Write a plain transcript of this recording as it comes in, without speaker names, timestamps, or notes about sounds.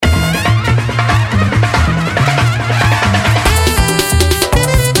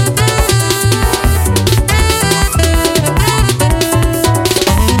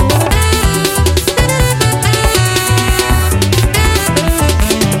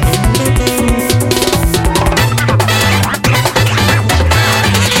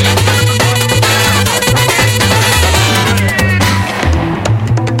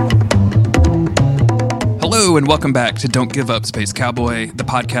and welcome back to Don't Give Up, Space Cowboy, the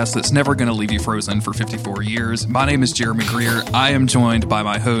podcast that's never going to leave you frozen for 54 years. My name is Jeremy Greer. I am joined by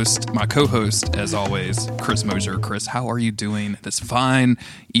my co-host, as always, Chris Mosier. Chris, how are you doing this fine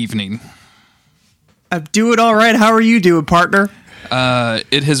evening? I'm doing all right. How are you doing, partner?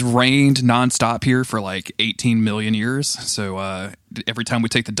 It has rained nonstop here for like 18 million years. So every time we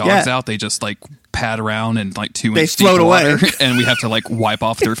take the dogs out, they just like pad around and like 2 inches deep water, and we have to like wipe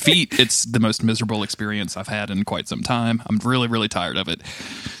off their feet. It's the most miserable experience I've had in quite some time. I'm really, really tired of it.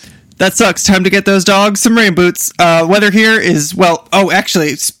 That sucks. Time to get those dogs some rain boots. Weather here is,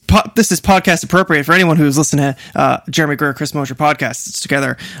 actually, this is podcast appropriate for anyone who's listening to Jeremy Greer, Chris Mosier podcasts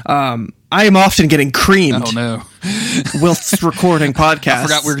together. I am often getting creamed. Oh, no. Whilst recording podcasts. I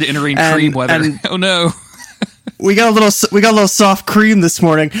forgot we were entering cream weather. Oh, no. We got a little soft cream this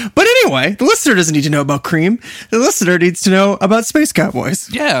morning. But anyway, the listener doesn't need to know about cream. The listener needs to know about Space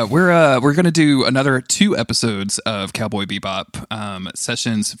Cowboys. Yeah, we're going to do another 2 episodes of Cowboy Bebop,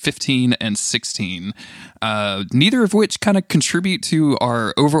 sessions 15 and 16. Neither of which kind of contribute to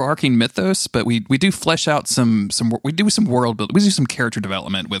our overarching mythos, but we do flesh out some we do some world building. We do some character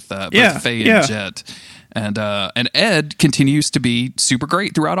development with both Faye and Jet. And Ed continues to be super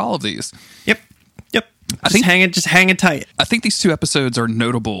great throughout all of these. Yep. Just hanging tight. I think these 2 episodes are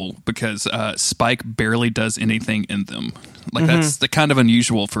notable because Spike barely does anything in them. Like that's the kind of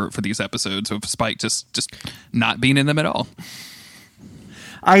unusual for these episodes of Spike just not being in them at all.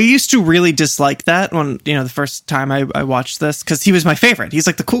 I used to really dislike that when, the first time I watched this, because he was my favorite. He's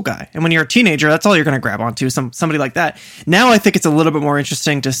like the cool guy. And when you're a teenager, that's all you're going to grab onto, somebody like that. Now I think it's a little bit more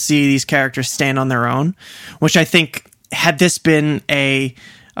interesting to see these characters stand on their own, which I think had this been a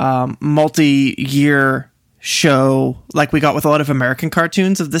multi-year show like we got with a lot of American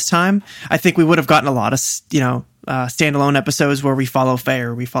cartoons of this time, I think we would have gotten a lot of standalone episodes where we follow Faye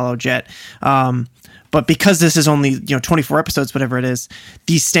or we follow Jet. But because this is only 24 episodes, whatever it is,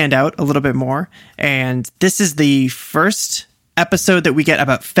 these stand out a little bit more. And this is the first episode that we get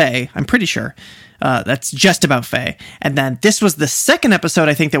about Faye. I'm pretty sure that's just about Faye. And then this was the second episode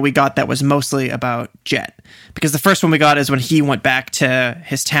I think that we got that was mostly about Jet, because the first one we got is when he went back to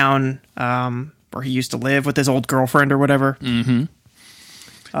his town where he used to live with his old girlfriend or whatever. Mm-hmm.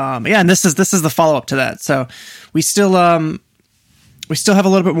 And this is the follow up to that. So we still have a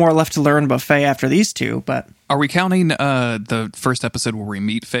little bit more left to learn about Faye after these 2, but are we counting the first episode where we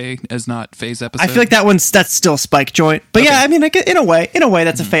meet Faye as not Faye's episode? I feel like that's still Spike joint. But okay. Yeah, I mean, like, in a way,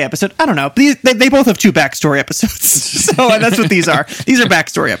 that's a Faye episode. I don't know. They both have 2 backstory episodes, so that's what these are. These are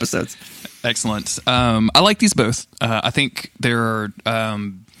backstory episodes. Excellent. I like these both. I think they're.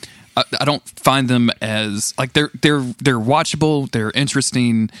 I don't find them as like they're watchable. They're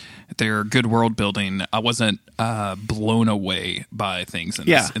interesting. They're good world building. I wasn't blown away by things in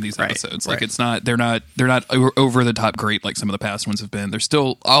these episodes. Like it's not. They're not over the top great like some of the past ones have been. They're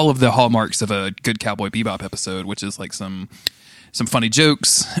still all of the hallmarks of a good Cowboy Bebop episode, which is like some funny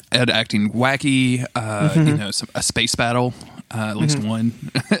jokes, Ed acting wacky, a space battle, at least one,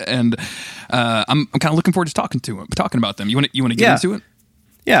 and I'm kind of looking forward to talking about them. You want to get into it?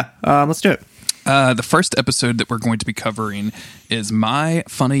 Yeah, let's do it. The first episode that we're going to be covering is My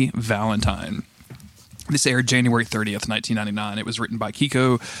Funny Valentine. This aired January 30th, 1999. It was written by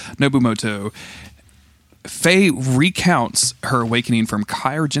Kiko Nobumoto. Faye recounts her awakening from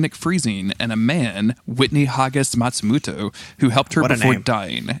cryogenic freezing and a man, Whitney Haggis Matsumoto, who helped her before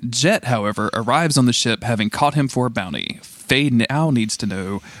dying. Jet, however, arrives on the ship having caught him for a bounty. Faye now needs to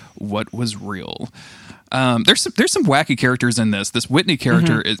know what was real. There's some wacky characters in this. This Whitney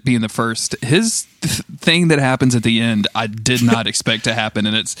character is being the first. His thing that happens at the end, I did not expect to happen,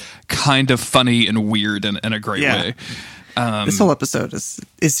 and it's kind of funny and weird in a great way. This whole episode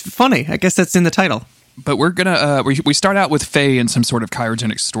is funny. I guess that's in the title. But we're gonna we start out with Faye in some sort of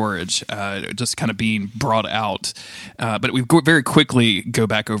cryogenic storage, just kind of being brought out. But we very quickly go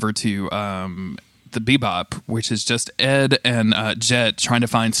back over to the Bebop, which is just Ed and Jet trying to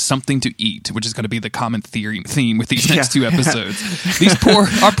find something to eat, which is going to be the common theme with these next 2 episodes.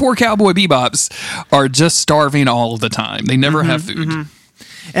 Our poor Cowboy Bebops are just starving all of the time. They never have food. Mm-hmm.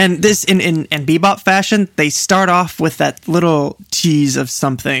 And this in Bebop fashion, they start off with that little tease of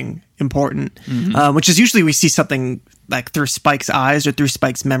something important, which is usually we see something like through Spike's eyes or through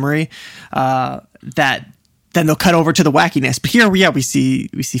Spike's memory that. Then they'll cut over to the wackiness. But here, we see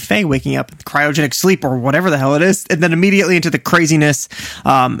Faye waking up in cryogenic sleep or whatever the hell it is, and then immediately into the craziness.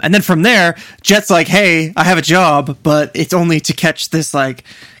 And then from there, Jet's like, "Hey, I have a job, but it's only to catch this like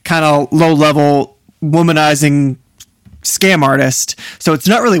kind of low level womanizing scam artist. So it's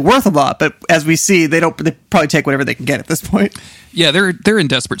not really worth a lot." But as we see, they probably take whatever they can get at this point. Yeah, they're in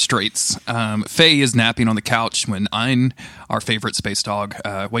desperate straits. Faye is napping on the couch when Ein, our favorite space dog,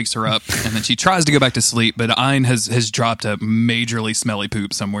 wakes her up, and then she tries to go back to sleep, but Ein has dropped a majorly smelly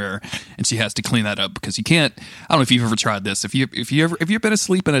poop somewhere, and she has to clean that up because you can't. I don't know if you've ever tried this. If you've been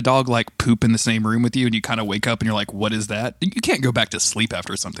asleep and a dog like poop in the same room with you, and you kind of wake up and you're like, "What is that?" You can't go back to sleep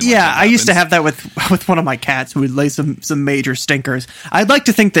after something. Yeah, like that I used to happens. have that with one of my cats who would lay some major stinkers. I'd like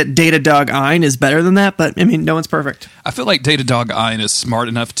to think that Data Dog Ein is better than that, but I mean, no one's perfect. I feel like Data Dog Ein is smart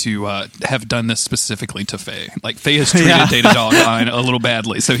enough to have done this specifically to Faye. Like Faye has treated Yeah. Data Dog Ein a little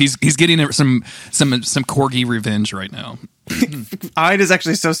badly, so he's getting some corgi revenge right now. Ein is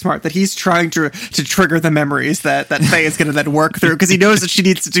actually so smart that he's trying to trigger the memories that Faye is going to then work through because he knows that she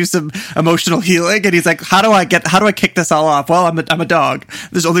needs to do some emotional healing, and he's like, how do I kick this all off? Well, I'm a dog.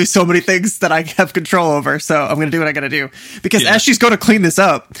 There's only so many things that I have control over, so I'm going to do what I got to do. Because as she's going to clean this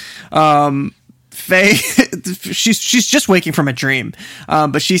up, Faye, she's just waking from a dream,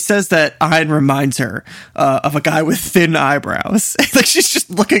 but she says that Ein reminds her of a guy with thin eyebrows. Like she's just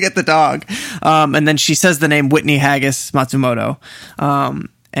looking at the dog, and then she says the name Whitney Haggis Matsumoto,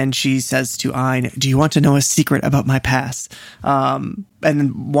 and she says to Ein, "Do you want to know a secret about my past?" And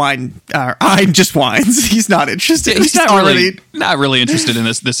then Ein just whines. He's not interested. He's not really interested in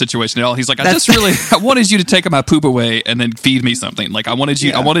this situation at all. He's like, I wanted you to take my poop away and then feed me something. Like I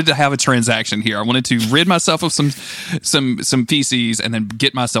wanted to have a transaction here. I wanted to rid myself of some feces and then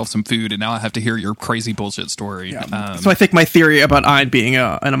get myself some food. And now I have to hear your crazy bullshit story. Yeah. So I think my theory about Ein being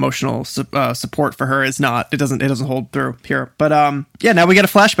an emotional support for her is not. It doesn't hold through here. But now we get a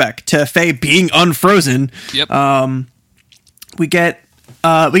flashback to Faye being unfrozen. Yep. We get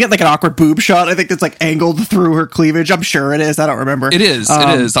like an awkward boob shot. I think that's like angled through her cleavage. I'm sure it is. I don't remember. It is.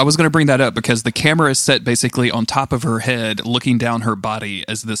 It is. I was going to bring that up because the camera is set basically on top of her head, looking down her body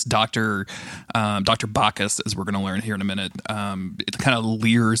as this Dr. Bacchus, as we're going to learn here in a minute, it kind of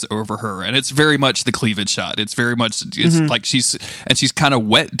leers over her. And it's very much the cleavage shot. It's very much, like she's kind of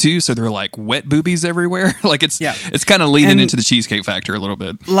wet too. So they're like wet boobies everywhere. Like it's kind of leaning into the Cheesecake Factory a little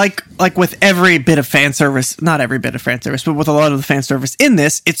bit. Like with every bit of fan service, not every bit of fan service, but with a lot of the fan service in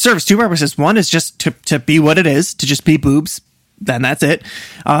this, it serves two purposes. One is just to be what it is, to just be boobs. Then that's it.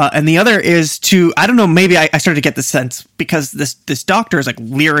 And the other is to, I don't know, maybe I started to get the sense because this doctor is like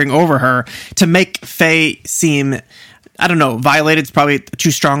leering over her to make Faye seem, I don't know, violated is probably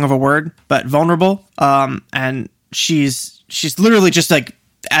too strong of a word, but vulnerable. And she's literally just like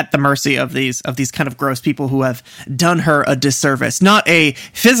at the mercy of these kind of gross people who have done her a disservice, not a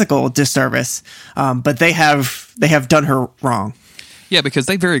physical disservice, but they have done her wrong. Yeah, because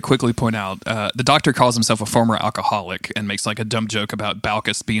they very quickly point out the doctor calls himself a former alcoholic and makes like a dumb joke about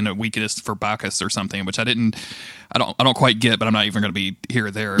Bacchus being a weakness for Bacchus or something, which I don't quite get, but I'm not even going to be here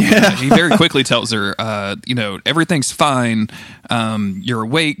or there. Yeah. He very quickly tells her, everything's fine. You're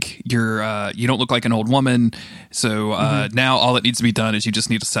awake. You don't look like an old woman. So now all that needs to be done is you just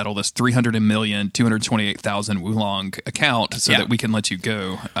need to settle this 300,228,000 Wulong account so that we can let you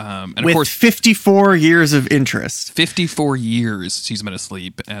go. And with of course, 54 years of interest. 54 years she's been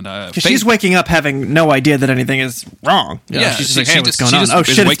asleep, and she's waking up having no idea that anything is wrong. She's just like, hey, what's going on? Oh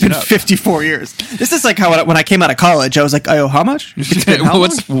shit, it's been 54 years. This is like how when I came out of college, I was like, oh, how much?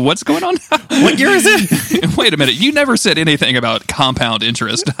 What's going on? What year is it? Wait a minute, you never said anything about compound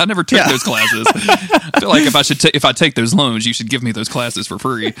interest. I never took those classes. I feel like if I take those loans, you should give me those classes for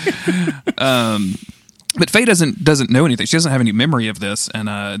free. But Faye doesn't know anything. She doesn't have any memory of this, and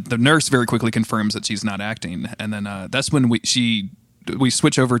the nurse very quickly confirms that she's not acting. And then that's when we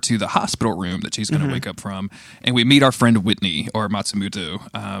switch over to the hospital room that she's going to wake up from, and we meet our friend Whitney, or Matsumoto,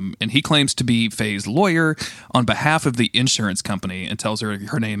 and he claims to be Faye's lawyer on behalf of the insurance company and tells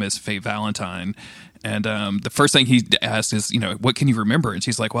her name is Faye Valentine. And the first thing he asks is, what can you remember? And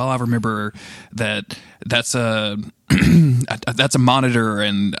she's like, well, I remember that's a that's a monitor,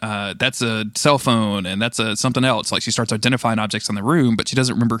 and that's a cell phone, and that's something else. Like she starts identifying objects in the room, but she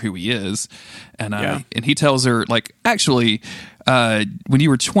doesn't remember who he is. And and he tells her, like, actually, when you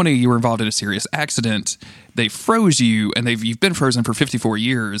were 20, you were involved in a serious accident. They froze you, and you've been frozen for 54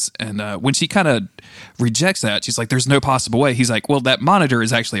 years. And when she kind of rejects that, she's like, there's no possible way. He's like, well, that monitor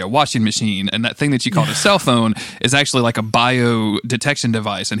is actually a washing machine, and that thing that you called a cell phone is actually like a bio detection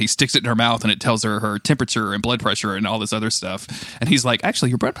device. And he sticks it in her mouth, and it tells her temperature and blood pressure and all this other stuff. And he's like, actually,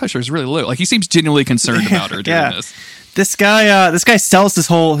 your blood pressure is really low. Like, he seems genuinely concerned about her doing this. This guy sells his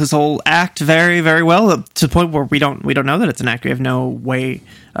whole act very, very well, to the point where we don't know that it's an act. We have no way,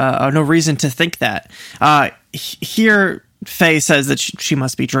 no reason to think that. Here, Faye says that she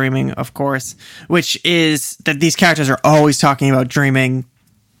must be dreaming, of course, which is that these characters are always talking about dreaming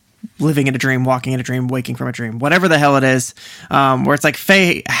living in a dream, walking in a dream, waking from a dream, whatever the hell it is, where it's like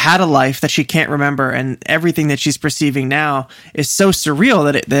Faye had a life that she can't remember, and everything that she's perceiving now is so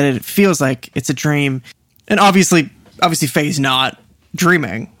surreal that it feels like it's a dream. And obviously Faye's not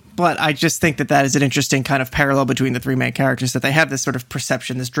dreaming, but I just think that is an interesting kind of parallel between the three main characters, that they have this sort of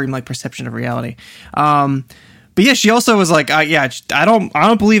perception, this dreamlike perception of reality. But yeah, she also was like, I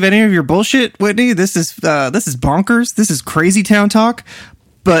don't believe any of your bullshit, Whitney. This is bonkers. This is crazy town talk.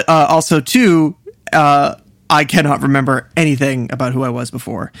 But also, too, I cannot remember anything about who I was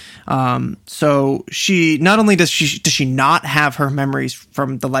before. So she not only does she not have her memories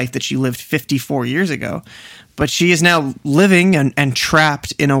from the life that she lived 54 years ago, but she is now living and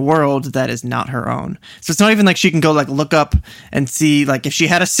trapped in a world that is not her own. So it's not even like she can go like look up and see like if she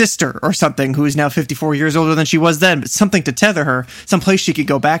had a sister or something who is now 54 years older than she was then, but something to tether her, some place she could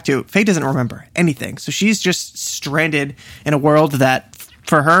go back to. Faye doesn't remember anything. So she's just stranded in a world that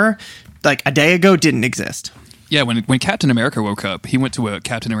for her, like a day ago, didn't exist. Yeah, when Captain America woke up, he went to a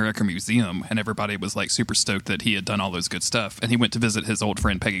Captain America museum, and everybody was like super stoked that he had done all those good stuff. And he went to visit his old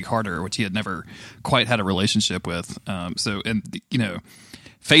friend Peggy Carter, which he had never quite had a relationship with.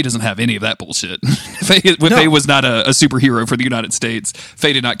 Faye doesn't have any of that bullshit. Faye was not a superhero for the United States.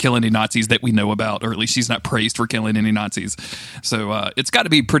 Faye did not kill any Nazis that we know about, or at least she's not praised for killing any Nazis. So it's got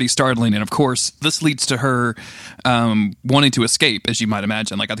to be pretty startling. And of course, this leads to her wanting to escape, as you might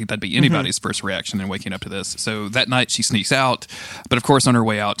imagine. Like, I think that'd be anybody's first reaction in waking up to this. So that night she sneaks out, but of course on her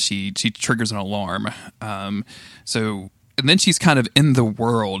way out, she triggers an alarm. And then she's kind of in the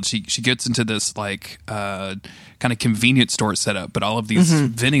world. She gets into this like kind of convenience store setup, but all of these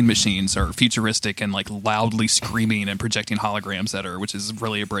vending machines are futuristic and like loudly screaming and projecting holograms at her, which is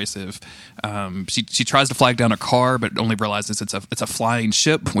really abrasive. She tries to flag down a car, but only realizes it's a flying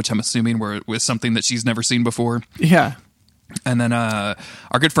ship, which I'm assuming was something that she's never seen before. Yeah. And then our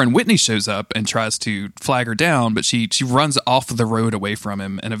good friend Whitney shows up and tries to flag her down, but she runs off the road away from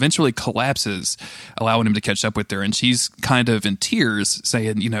him and eventually collapses, allowing him to catch up with her. And she's kind of in tears,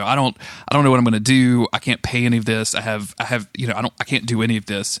 saying, I don't know what I'm going to do. I can't pay any of this. I can't do any of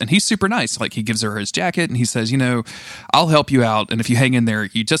this. And he's super nice. Like, he gives her his jacket and he says, I'll help you out. And if you hang in there,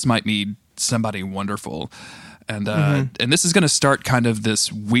 you just might meet somebody wonderful. And and this is going to start kind of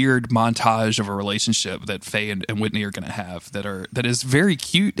this weird montage of a relationship that Faye and Whitney are going to have that is very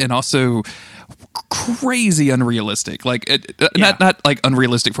cute and also crazy unrealistic. Like not like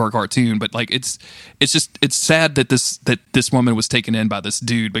unrealistic for a cartoon, but like it's sad that this woman was taken in by this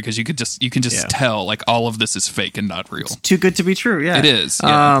dude, because you can just tell like all of this is fake and not real. It's too good to be true. Yeah, it is.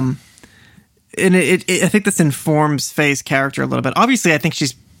 Yeah. And I think this informs Faye's character a little bit. Obviously, I think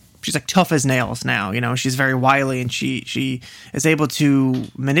she's like tough as nails now. She's very wily, and she is able to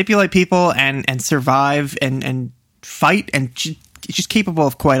manipulate people and survive and fight, and she's capable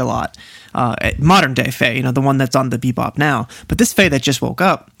of quite a lot. Modern day Faye, the one that's on the Bebop now. But this Faye that just woke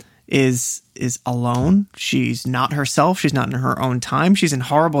up is alone. She's not herself. She's not in her own time. She's in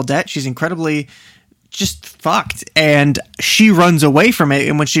horrible debt. She's incredibly just fucked, and she runs away from it.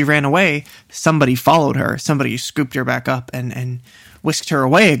 And when she ran away, somebody followed her. Somebody scooped her back up and whisked her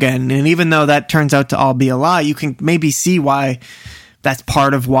away again. And even though that turns out to all be a lie, you can maybe see why that's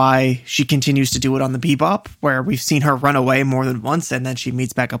part of why she continues to do it on the Bebop, where we've seen her run away more than once and then she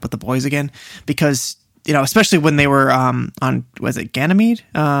meets back up with the boys again. Because, especially when they were on, was it Ganymede?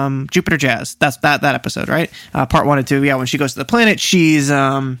 Jupiter Jazz. That's that episode, right? Part 1 and 2. Yeah, when she goes to the planet, she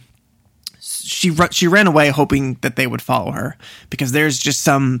ran away hoping that they would follow her, because there's just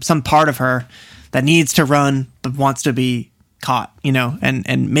some part of her that needs to run but wants to be caught,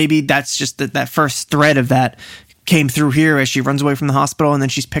 and maybe that's just that first thread of that came through here as she runs away from the hospital, and then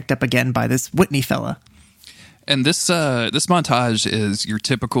she's picked up again by this Whitney fella. And this montage is your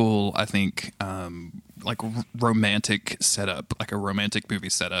typical, I think, like romantic setup, like a romantic movie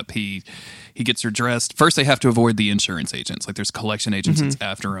setup. He gets her dressed. First, they have to avoid the insurance agents. Like, there's collection agents that's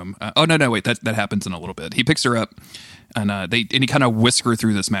after him. Wait, that happens in a little bit. He picks her up, and he kind of whisks her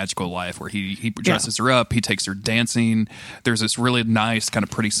through this magical life where he dresses her up. He takes her dancing. There's this really nice kind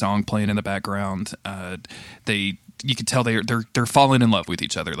of pretty song playing in the background. You can tell they're falling in love with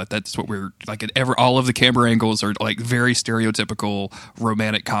each other. Like, that's what we're like. All of the camera angles are like very stereotypical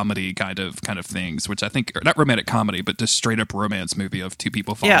romantic comedy kind of things, which I think are not romantic comedy, but just straight up romance movie of two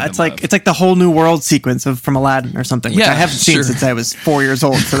people falling. Yeah, it's like the whole New World sequence from Aladdin or something, which I haven't seen since I was 4 years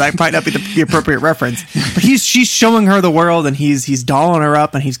old, so that might not be the appropriate reference. But she's showing her the world, and he's dolling her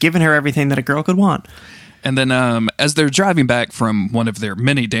up, and he's giving her everything that a girl could want. And then as they're driving back from one of their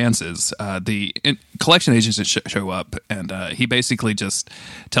many dances, the collection agents show up, and he basically just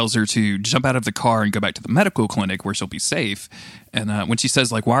tells her to jump out of the car and go back to the medical clinic where she'll be safe. And when she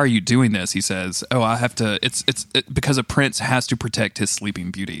says, like, why are you doing this? He says, oh, I have to, it's because a prince has to protect his sleeping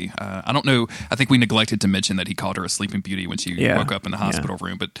beauty. I don't know. I think we neglected to mention that he called her a sleeping beauty when she woke up in the hospital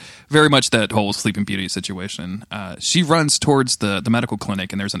room, but very much that whole sleeping beauty situation. She runs towards the medical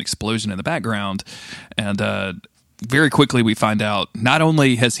clinic, and there's an explosion in the background. And, very quickly, we find out not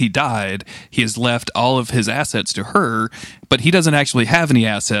only has he died, he has left all of his assets to her, but he doesn't actually have any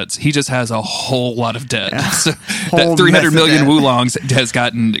assets. He just has a whole lot of debt. Yeah. So that 300 million wulongs has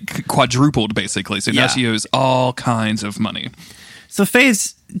gotten quadrupled, basically. So now she owes all kinds of money. So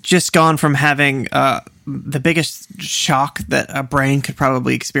Faye's just gone from having the biggest shock that a brain could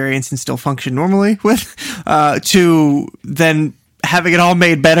probably experience and still function normally with to then having it all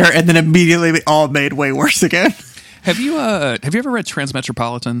made better and then immediately all made way worse again. Have you ever read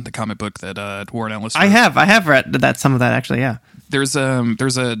Transmetropolitan, the comic book that Warren Ellis wrote? I have read some of that actually, yeah. There's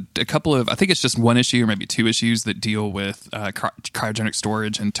a couple of, I think it's just one issue or maybe two issues that deal with cryogenic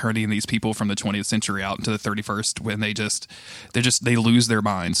storage and turning these people from the 20th century out into the 31st when they lose their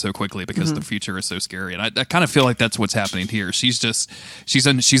minds so quickly because the future is so scary. And I kind of feel like that's what's happening here. She's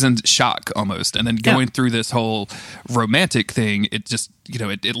in shock almost, and then going through this whole romantic thing, it just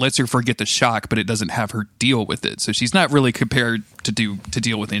it lets her forget the shock, but it doesn't have her deal with it. So she's not really prepared to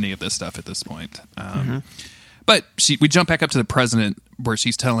deal with any of this stuff at this point. But we jump back up to the president where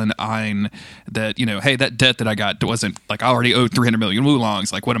she's telling Ein that, hey, that debt that I got wasn't like I already owed 300 million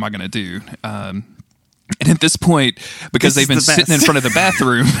wulongs. Like, what am I going to do? And at this point, because they've been sitting in front of the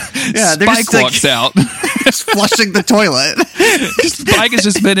bathroom, Spike walks out. Just flushing the toilet. Spike has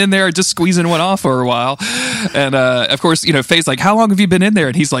just been in there just squeezing one off for a while. And of course, Faye's like, how long have you been in there?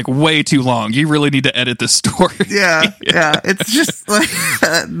 And he's like, way too long. You really need to edit this story. Yeah. It's just like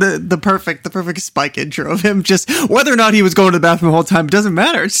the perfect Spike intro of him. Just whether or not he was going to the bathroom the whole time doesn't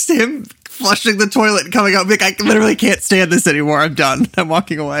matter. It's just him flushing the toilet and coming out like, I literally can't stand this anymore. I'm done. I'm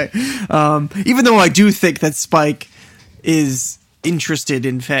walking away. Even though I do think that Spike is interested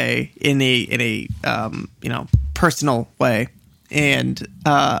in Faye in a personal way, and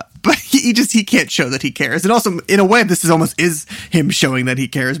but he can't show that he cares. And also, in a way, this is him showing that he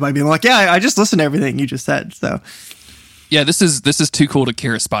cares by being like, I just listened to everything you just said. So yeah, this is too cool to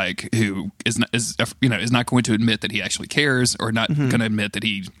care. Spike, who is not going to admit that he actually cares, or not going to admit that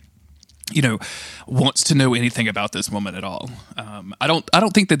he wants to know anything about this woman at all. I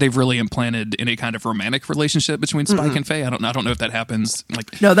don't think that they've really implanted any kind of romantic relationship between Spike and Faye. I don't know if that happens.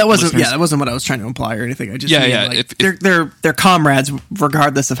 Like, no, that wasn't what I was trying to imply or anything. I just mean, they're comrades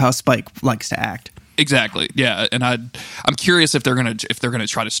regardless of how Spike likes to act. Exactly. Yeah, and I'm curious if they're gonna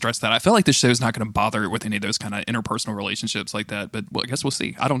try to stress that. I feel like this show is not going to bother with any of those kind of interpersonal relationships like that. But I guess we'll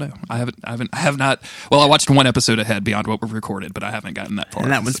see. I don't know. I have not. Well, I watched one episode ahead beyond what we've recorded, but I haven't gotten that far.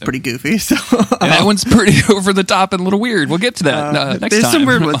 And that one's pretty goofy. So and that one's pretty over the top and a little weird. We'll get to that next time. There's some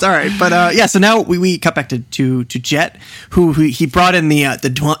weird ones. All right, but So now we cut back to Jet, who he brought in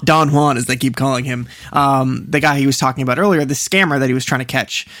the Don Juan, as they keep calling him, the guy he was talking about earlier, the scammer that he was trying to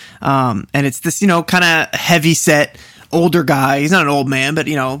catch, and it's this kind of heavy set older guy. He's not an old man, but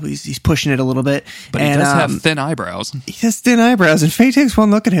he's pushing it a little bit. But he does have thin eyebrows. He has thin eyebrows, and Faye takes one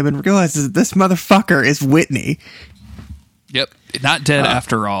look at him and realizes that this motherfucker is Whitney. Yep, not dead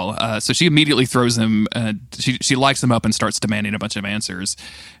after all. So she immediately throws him. She lights him up and starts demanding a bunch of answers.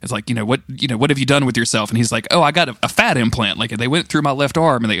 It's like, what have you done with yourself? And he's like, oh, I got a fat implant. Like, they went through my left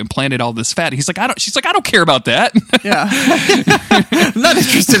arm and they implanted all this fat. He's like, She's like, I don't care about that. Yeah, I'm not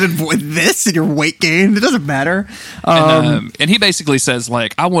interested in this and your weight gain. It doesn't matter. And he basically says,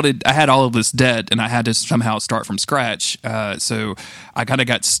 like, I had all of this debt and I had to somehow start from scratch. So I kind of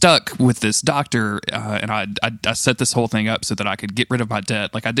got stuck with this doctor, and I set this whole thing up so that I could get rid of my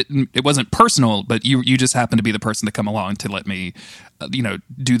debt. Like, it wasn't personal, but you just happened to be the person to come along to let me,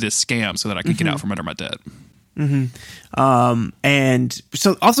 do this scam so that I could get out from under my debt. And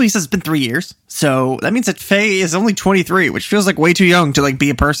so also he says it's been 3 years. So that means that Faye is only 23, which feels like way too young to be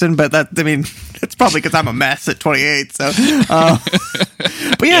a person. But it's probably because I'm a mess at 28. So,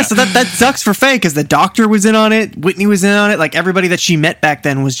 but yeah, so that sucks for Faye because the doctor was in on it. Whitney was in on it. Like, everybody that she met back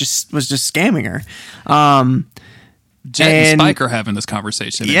then was just scamming her. Jet and Spike are having this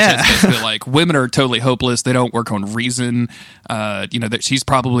conversation. Yeah. Feel like women are totally hopeless. They don't work on reason. That she's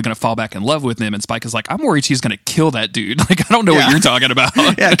probably going to fall back in love with him. And Spike is like, I'm worried she's going to kill that dude. Like, I don't know what you're talking about.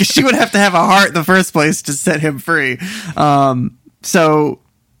 Yeah, because she would have to have a heart in the first place to set him free. So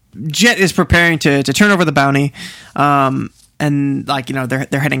Jet is preparing to turn over the bounty. And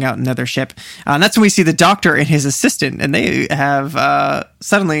they're heading out in another ship. And that's when we see the doctor and his assistant, and they have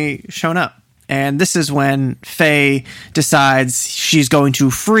suddenly shown up. And this is when Faye decides she's going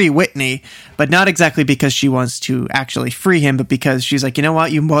to free Whitney, but not exactly because she wants to actually free him, but because she's like, you know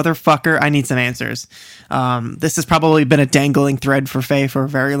what, you motherfucker, I need some answers. This has probably been a dangling thread for Faye for a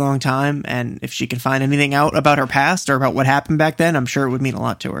very long time, and if she can find anything out about her past or about what happened back then, I'm sure it would mean a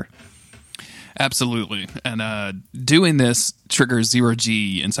lot to her. Absolutely. And doing this triggers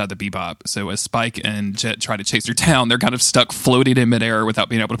 0G inside the Bebop. So as Spike and Jet try to chase her down, they're kind of stuck floating in midair without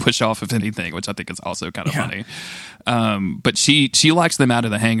being able to push off of anything, which I think is also kind of funny. But she locks them out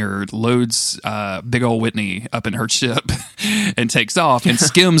of the hangar, loads big old Whitney up in her ship and takes off and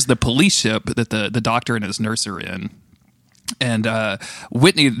skims the police ship that the doctor and his nurse are in. And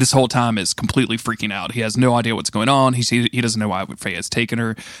Whitney, this whole time, is completely freaking out. He has no idea what's going on. He doesn't know why Faye has taken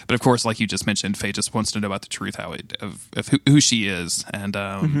her. But of course, like you just mentioned, Faye just wants to know about the truth, of who she is. And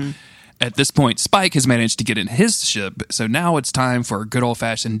at this point, Spike has managed to get in his ship. So now it's time for a good old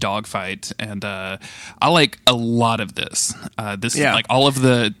fashioned dogfight. And I like a lot of this. Like all of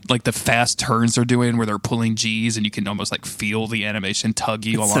the fast turns they're doing where they're pulling G's and you can almost like feel the animation tug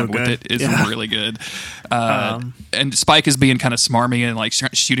you along with it. It's really good. And Spike is being kind of smarmy and like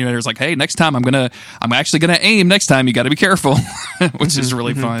shooting at her. It's like, hey, next time I'm actually gonna aim. Next time you got to be careful, which is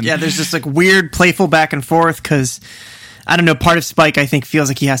really fun. Yeah, there's this like weird, playful back and forth because I don't know. Part of Spike, I think, feels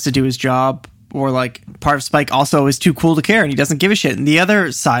like he has to do his job, or like part of Spike also is too cool to care and he doesn't give a shit. And the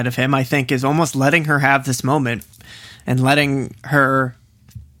other side of him, I think, is almost letting her have this moment and letting her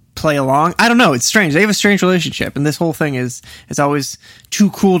play along. I don't know. It's strange. They have a strange relationship, and this whole thing is always too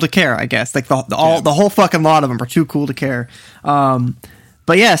cool to care, I guess. Like the whole fucking lot of them are too cool to care.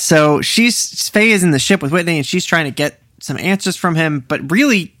 But yeah, so Faye is in the ship with Whitney, and she's trying to get some answers from him, but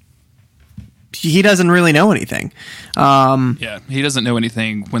really, he doesn't really know anything. He doesn't know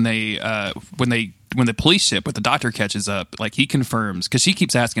anything when the police ship with the doctor catches up. Like, he confirms, because she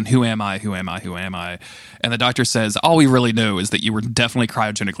keeps asking, who am I, and the doctor says, all we really know is that you were definitely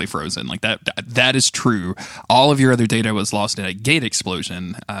cryogenically frozen. Like, that is true. All of your other data was lost in a gate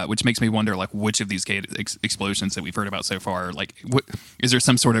explosion, which makes me wonder, like, which of these gate explosions that we've heard about so far, like, is there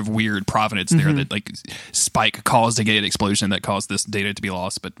some sort of weird provenance there that, like, Spike caused a gate explosion that caused this data to be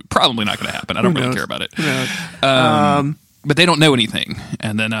lost? But probably not going to happen. I don't really care about it. But they don't know anything.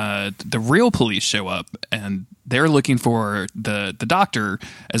 And then the real police show up, and they're looking for the doctor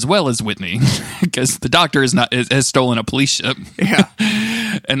as well as Whitney, because the doctor has stolen a police ship. Yeah.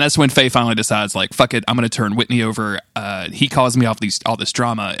 And that's when Faye finally decides, like, fuck it, I'm going to turn Whitney over. He caused me all this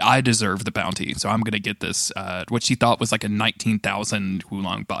drama. I deserve the bounty, so I'm going to get this, what she thought was like a 19,000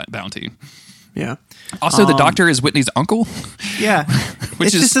 Wulong bounty. Yeah. Also, the doctor is Whitney's uncle. Yeah.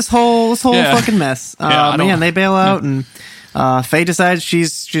 It's just this whole fucking mess. They bail out, and Faye decides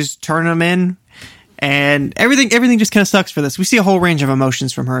she's turning them in, and everything just kind of sucks for this. We see a whole range of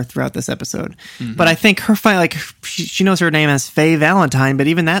emotions from her throughout this episode. Mm-hmm. But I think her she knows her name as Faye Valentine, but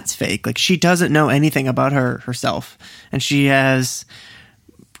even that's fake. Like, she doesn't know anything about herself, and she has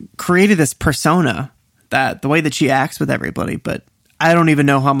created this persona, that the way that she acts with everybody, but I don't even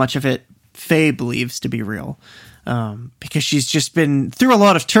know how much of it Faye believes to be real, because she's just been through a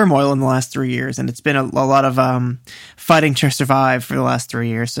lot of turmoil in the last 3 years, and it's been a lot of fighting to survive for the last 3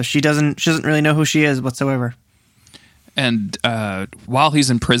 years. So she doesn't really know who she is whatsoever. And while he's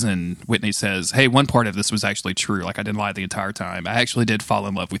in prison, Whitney says, hey, one part of this was actually true. Like, I didn't lie the entire time. I actually did fall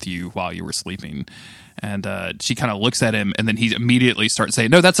in love with you while you were sleeping. And she kind of looks at him, and then he immediately starts saying,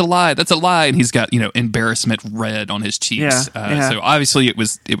 no, that's a lie. That's a lie. And he's got, embarrassment red on his cheeks. So obviously it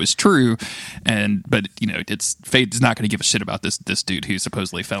was true. But Faye's not going to give a shit about this dude who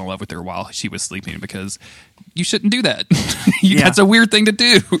supposedly fell in love with her while she was sleeping, because you shouldn't do that. That's a weird thing to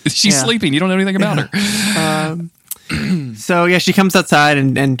do. She's sleeping. You don't know anything about her. So yeah, she comes outside,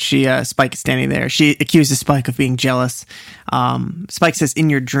 and she Spike is standing there. She accuses Spike of being jealous. Spike says,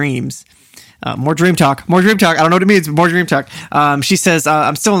 in your dreams. More dream talk. I don't know what it means, but more dream talk. She says,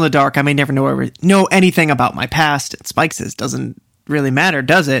 I'm still in the dark. I may never know anything about my past. And Spike says, doesn't really matter,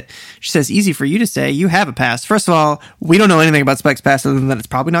 does it? She says, easy for you to say. You have a past. First of all, we don't know anything about Spike's past other than that it's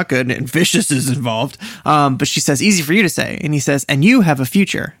probably not good, and Vicious is involved. But she says, easy for you to say. And he says, and you have a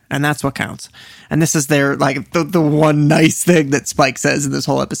future, and that's what counts. And this is their, like, the one nice thing that Spike says in this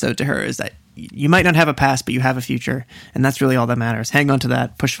whole episode to her is that you might not have a past, but you have a future, and that's really all that matters. Hang on to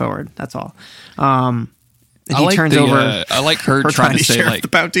that. Push forward. That's all. And he turns over. I like her trying to say, like, the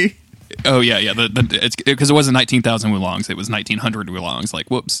bounty. Oh yeah, yeah. It's because it wasn't 19,000 Wulongs; it was 1,900 Wulongs. Like,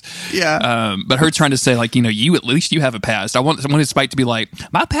 whoops. Yeah. But her trying to say, like, you at least you have a past. I want Spike to be like,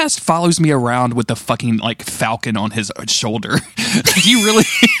 my past follows me around with the fucking like falcon on his shoulder. You really?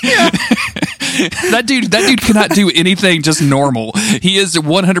 That dude cannot do anything just normal. He is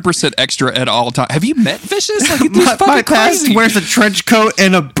 100% extra at all times. Have you met Vicious? Like, my past wears a trench coat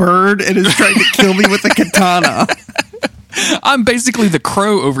and a bird and is trying to kill me with a katana. I'm basically the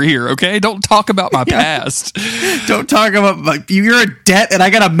Crow over here, okay? Don't talk about my past. Don't talk about you're a debt and I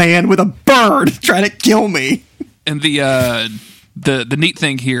got a man with a bird trying to kill me. And the neat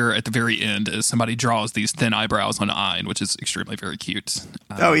thing here at the very end is somebody draws these thin eyebrows on Ayn, which is extremely very cute.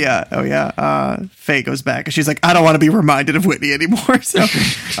 Oh yeah. Faye goes back and she's like, I don't want to be reminded of Whitney anymore. So,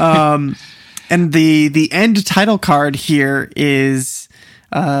 and the end title card here is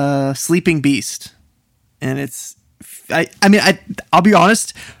Sleeping Beast, and it's. I'll be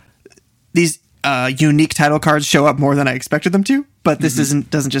honest. These unique title cards show up more than I expected them to, but this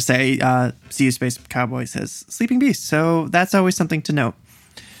doesn't just say "See You Space Cowboy." It says Sleeping Beast, so that's always something to note.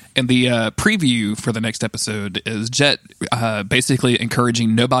 And the preview for the next episode is Jet basically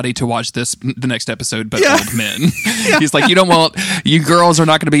encouraging nobody to watch the next episode but old men. He's like, you girls are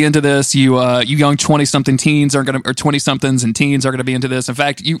not going to be into this. You young 20-something teens are going to, or 20-somethings and teens are going to be into this. In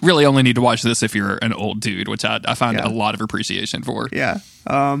fact, you really only need to watch this if you're an old dude, which I find a lot of appreciation for. Yeah.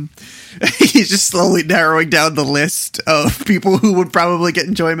 He's just slowly narrowing down the list of people who would probably get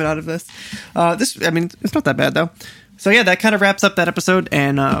enjoyment out of this. It's not that bad though. So yeah, that kind of wraps up that episode,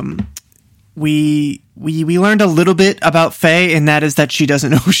 and we learned a little bit about Faye, and that is that she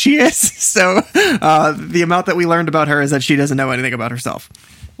doesn't know who she is. So the amount that we learned about her is that she doesn't know anything about herself.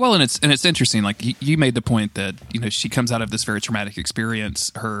 Well, and it's interesting. Like you made the point that she comes out of this very traumatic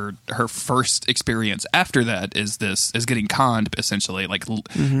experience. Her first experience after that is getting conned, essentially, like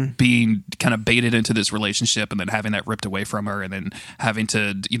being kind of baited into this relationship and then having that ripped away from her, and then having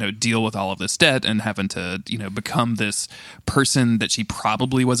to deal with all of this debt and having to become this person that she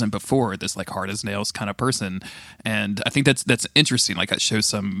probably wasn't before, this like hard as nails kind of person. And I think that's interesting. Like that shows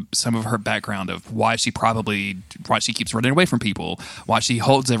some of her background of why she keeps running away from people, why she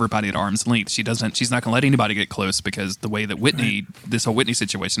holds everybody at arm's length. She's not going to let anybody get close, because the way that Whitney, this whole Whitney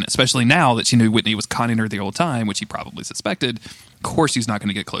situation, especially now that she knew Whitney was conning her the whole time, which he probably suspected, of course she's not going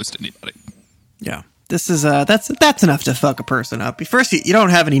to get close to anybody. Yeah. This is that's enough to fuck a person up. First, you don't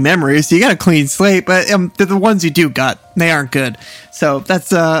have any memories, so you got a clean slate, but the ones you do got, they aren't good. So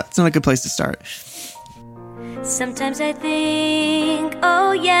that's it's not a good place to start. Sometimes I think,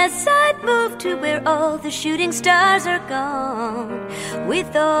 oh yes, I'd move to where all the shooting stars are gone,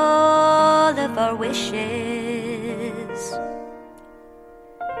 with all of our wishes.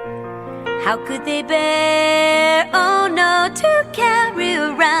 How could they bear, oh no, to carry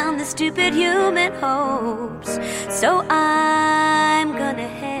around the stupid human hopes? So I'm gonna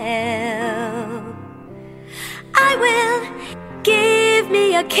help. I will. Give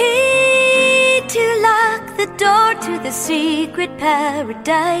me a key to lock the door to the secret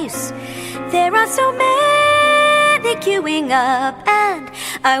paradise. There are so many queuing up, and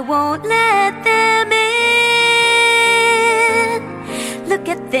I won't let them in. Look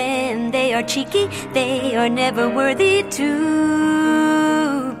at them, they are cheeky, they are never worthy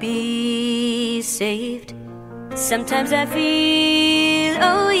to be saved. Sometimes I feel,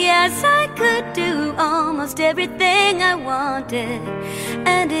 oh yes, I could do almost everything I wanted,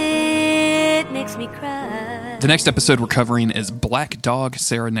 and it makes me cry. The next episode we're covering is Black Dog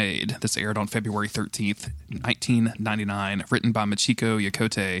Serenade. This aired on February 13th, 1999, written by Machiko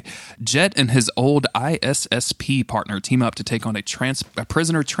Yokote. Jet and his old ISSP partner team up to take on a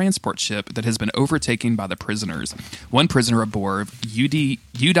prisoner transport ship that has been overtaken by the prisoners. One prisoner aboard,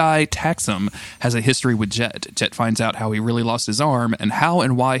 Udai Taxum, has a history with Jet. Jet finds out how he really lost his arm and how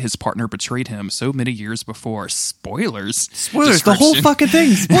and why his partner betrayed him so many years before. Spoilers, the whole fucking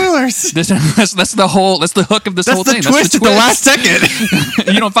thing. Spoilers. That's the hook of this whole thing. That's the twist at the last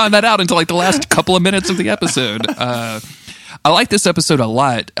second. You don't find that out until like the last couple of minutes of the episode. I like this episode a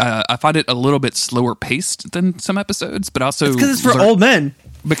lot. I find it a little bit slower paced than some episodes, but also because it's for old men.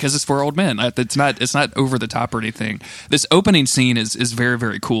 Because it's for old men. It's not over the top or anything. This opening scene is very,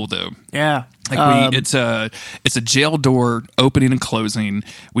 very cool though. Yeah. Like it's a jail door opening and closing.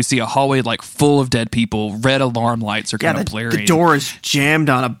 We see a hallway like full of dead people. Red alarm lights are kind of blaring. The door is jammed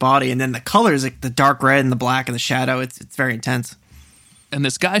on a body, and then the colors, like the dark red and the black and the shadow. It's very intense. And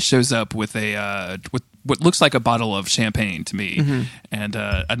this guy shows up with what looks like a bottle of champagne to me. And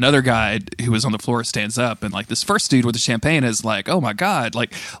another guy who was on the floor stands up, and like this first dude with the champagne is like, "Oh my God,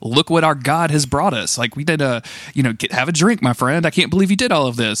 like look what our God has brought us. Like we did have a drink, my friend. I can't believe you did all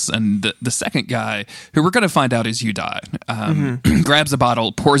of this." And the second guy, who we're going to find out is Udai, grabs a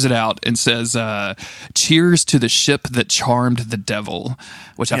bottle, pours it out, and says, "Cheers to the ship that charmed the devil,"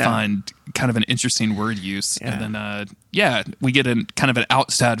 which I find kind of an interesting word use. And then we get kind of an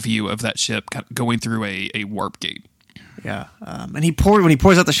outside view of that ship going through a warp gate. Yeah, and when he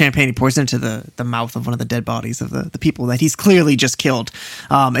pours out the champagne, he pours into the mouth of one of the dead bodies of the people that he's clearly just killed.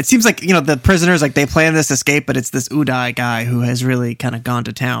 It seems like the prisoners, like, they plan this escape, but it's this Udai guy who has really kind of gone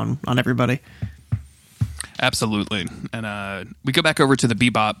to town on everybody. Absolutely. And we go back over to the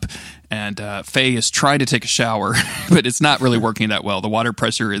Bebop, and Faye is trying to take a shower, but it's not really working that well. The water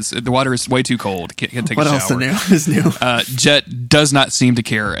is way too cold. Can't take a shower. What else is new? Jet does not seem to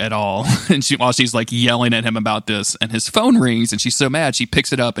care at all. And while she's like yelling at him about this, and his phone rings, and she's so mad, she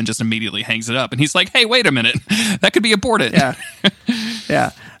picks it up and just immediately hangs it up. And he's like, "Hey, wait a minute. That could be important." Yeah.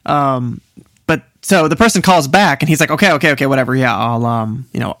 Yeah. But so the person calls back, and he's like, okay, whatever. Yeah,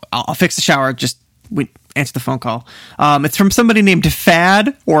 I'll fix the shower. Just answer the phone call. It's from somebody named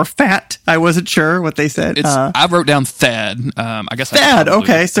Fad or Fat. I wasn't sure what they said. I wrote down Thad. I guess Thad.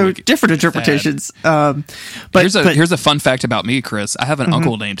 Okay, so different interpretations. But here's a fun fact about me, Chris. I have an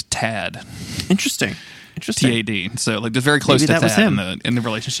uncle named Tad. Interesting. TAD. So like they're very close Maybe to that Thad in the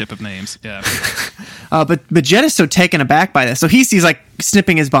relationship of names. Yeah. But Jet is so taken aback by this. So he's like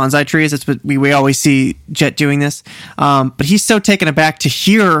snipping his bonsai trees. That's what we always see Jet doing this. But he's so taken aback to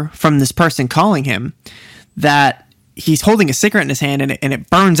hear from this person calling him that he's holding a cigarette in his hand, and it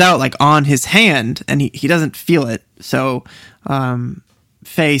burns out like on his hand, and he doesn't feel it. So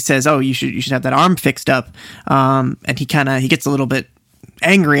Faye says, "Oh, you should have that arm fixed up." And he gets a little bit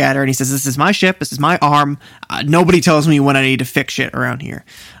angry at her, and he says, "This is my ship. This is my arm. Nobody tells me when I need to fix shit around here."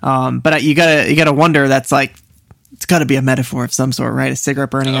 But you gotta wonder. That's like, it's got to be a metaphor of some sort, right? A cigarette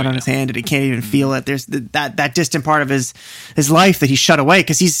burning out on his hand, and he can't even feel it. There's that distant part of his life that he shut away,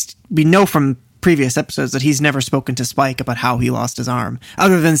 because we know from previous episodes that he's never spoken to Spike about how he lost his arm,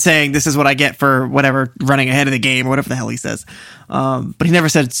 other than saying, "This is what I get for whatever running ahead of the game," or whatever the hell he says. But he never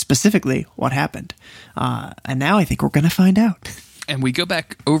said specifically what happened. And now I think we're going to find out. And we go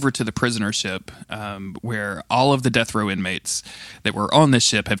back over to the prisoner ship, where all of the death row inmates that were on this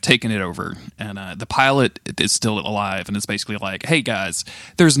ship have taken it over. And the pilot is still alive, and it's basically like, "Hey, guys,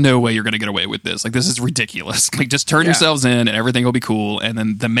 there's no way you're going to get away with this. Like, this is ridiculous. Like, just turn yourselves in, and everything will be cool." And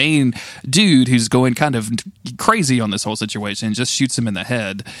then the main dude, who's going kind of crazy on this whole situation, just shoots him in the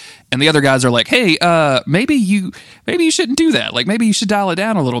head. And the other guys are like, "Hey, maybe you shouldn't do that. Like, maybe you should dial it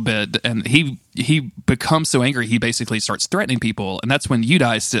down a little bit." And he becomes so angry, he basically starts threatening people, and that's when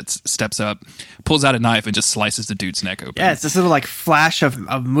Udai steps up, pulls out a knife, and just slices the dude's neck open. Yeah, it's this little like flash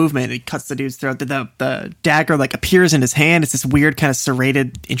of movement. It cuts the dude's throat. The dagger like appears in his hand. It's this weird kind of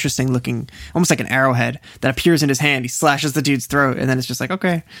serrated, interesting looking, almost like an arrowhead that appears in his hand. He slashes the dude's throat, and then it's just like,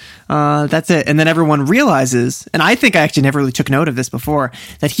 okay, that's it. And then everyone realizes, and I think I actually never really took note of this before,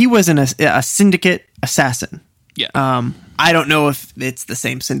 that he was a syndicate assassin. Yeah. I don't know if it's the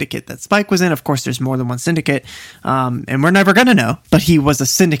same syndicate that Spike was in. Of course, there's more than one syndicate, and we're never going to know. But he was a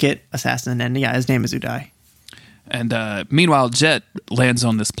syndicate assassin, and yeah, his name is Udai. And meanwhile, Jet lands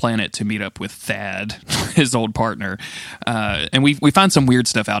on this planet to meet up with Thad, his old partner. And we find some weird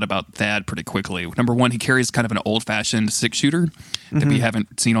stuff out about Thad pretty quickly. Number one, he carries kind of an old-fashioned six-shooter that we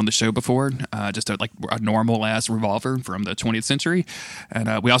haven't seen on the show before, just a normal-ass revolver from the 20th century.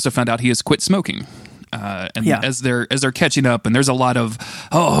 And we also found out he has quit smoking. As they're catching up, and there's a lot of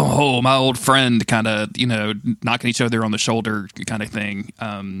my old friend kind of knocking each other on the shoulder kind of thing.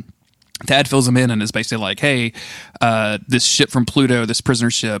 Thad fills him in and is basically like, "Hey, this ship from Pluto, this prisoner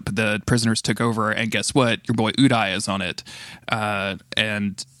ship, the prisoners took over, and guess what? Your boy Udai is on it,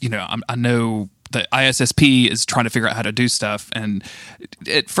 and I know." The ISSP is trying to figure out how to do stuff, and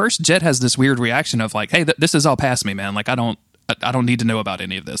at first Jet has this weird reaction of like, "Hey, this is all past me, man. Like, I don't need to know about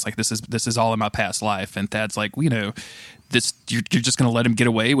any of this. Like, this is all in my past life." And Thad's like, this you're just going to let him get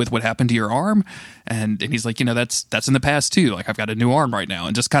away with what happened to your arm? And he's like, that's in the past too. Like, I've got a new arm right now,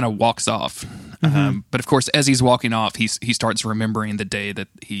 and just kind of walks off. But of course, as he's walking off, he starts remembering the day that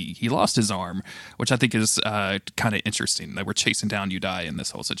he lost his arm, which I think is kind of interesting that we're chasing down Udai in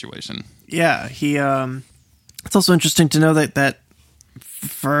this whole situation. Yeah, it's also interesting to know that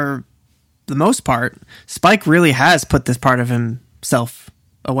for the most part, Spike really has put this part of himself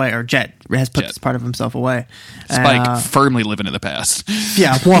away, or Jet has put this part of himself away. Spike firmly living in the past.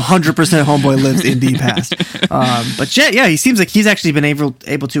 Yeah, 100% Homeboy lives in the past. But Jet, he seems like he's actually been able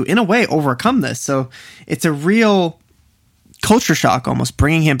to, in a way, overcome this. So it's a real culture shock, almost,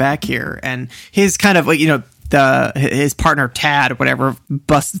 bringing him back here. And his kind of, his partner Tad or whatever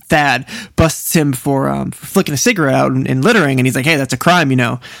busts him for flicking a cigarette out and littering, and he's like, hey, that's a crime,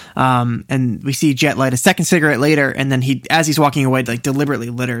 and we see Jet light a second cigarette later, and then as he's walking away, like deliberately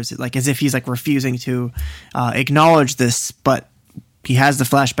litters, like as if he's like refusing to acknowledge this, but he has the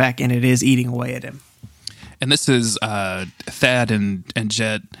flashback and it is eating away at him. And this is Thad and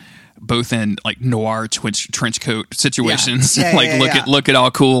Jet both in like noir trench coat situations. Look at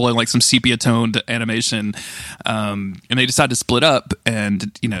all cool and like some sepia toned animation. And they decide to split up,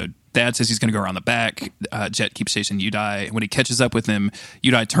 and Dad says he's going to go around the back. Jet keeps chasing Udai. When he catches up with him,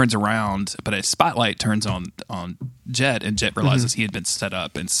 Udai turns around, but a spotlight turns on Jet, and Jet realizes he had been set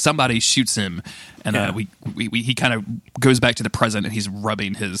up, and somebody shoots him. And he kind of goes back to the present, and he's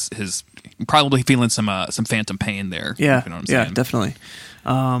rubbing his probably feeling some phantom pain there. Yeah, you know what I'm saying? Definitely.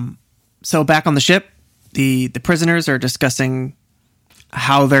 So back on the ship, the prisoners are discussing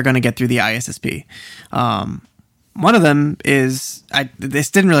how they're going to get through the ISSP. One of them is,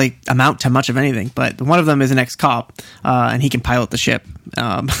 this didn't really amount to much of anything, but one of them is an ex-cop, and he can pilot the ship.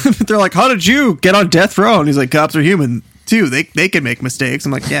 They're like, how did you get on death row? And he's like, cops are human too. They can make mistakes.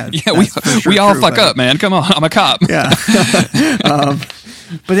 I'm like, we all fuck up, man. Come on, I'm a cop. Yeah.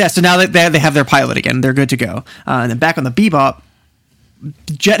 But so now they have their pilot again. They're good to go. And then back on the Bebop,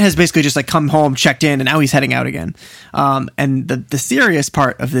 Jet has basically just like come home, checked in, and now he's heading out again. And the serious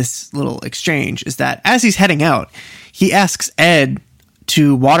part of this little exchange is that as he's heading out, he asks Ed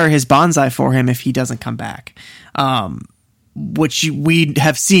to water his bonsai for him if he doesn't come back. Which we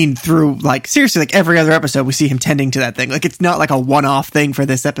have seen through, like, seriously, like every other episode, we see him tending to that thing. Like, it's not like a one-off thing for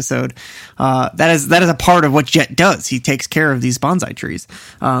this episode. That is a part of what Jet does. He takes care of these bonsai trees.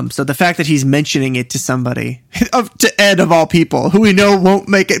 So the fact that he's mentioning it to somebody, to Ed of all people, who we know won't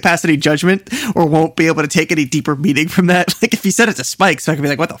make it past any judgment or won't be able to take any deeper meaning from that. Like, if he said it to Spike, Spike would be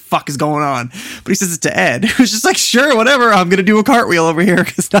like, what the fuck is going on? But he says it to Ed, who's just like, sure, whatever, I'm going to do a cartwheel over here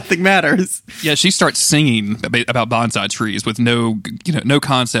because nothing matters. Yeah, she starts singing about bonsai trees with no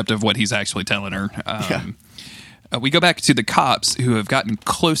concept of what he's actually telling her. We go back to the cops who have gotten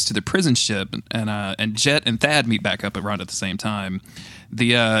close to the prison ship, and Jet and Thad meet back up around at the same time.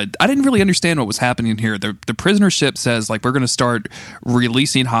 I didn't really understand what was happening here. The prisoner ship says, like, we're going to start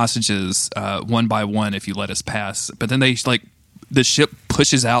releasing hostages one by one if you let us pass. But then the ship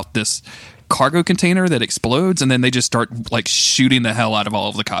pushes out this cargo container that explodes, and then they just start like shooting the hell out of all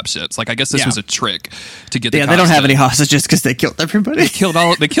of the cop ships. Like, I guess this was a trick to get the cops. They don't have any hostages because they killed everybody.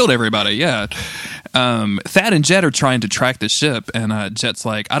 They killed everybody. Yeah. Thad and Jet are trying to track the ship, and Jet's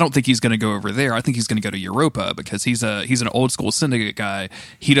like, I don't think he's going to go over there. I think he's going to go to Europa because he's an old school syndicate guy.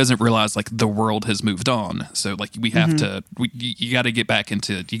 He doesn't realize like the world has moved on. So like we have to you got to get back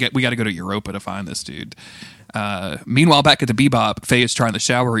into we got to go to Europa to find this dude. Meanwhile, back at the Bebop, Faye is trying to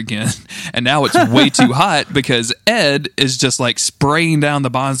shower again, and now it's way too hot because Ed is just like spraying down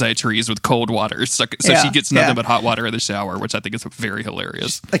the bonsai trees with cold water. So she gets nothing but hot water in the shower, which I think is very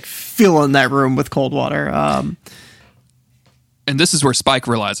hilarious. Like filling that room with cold water. And this is where Spike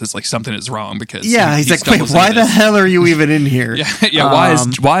realizes like something is wrong because he's like, wait, why the hell are you even in here?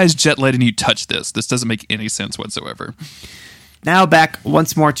 Why is Jet letting you touch this? This doesn't make any sense whatsoever. Now back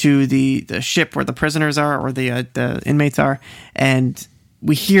once more to the ship where the prisoners are, or the inmates are, and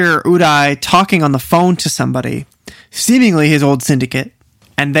we hear Udai talking on the phone to somebody, seemingly his old syndicate,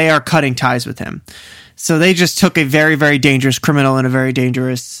 and they are cutting ties with him. So they just took a very, very dangerous criminal in a very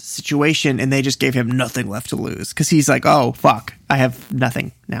dangerous situation, and they just gave him nothing left to lose. Because he's like, oh, fuck, I have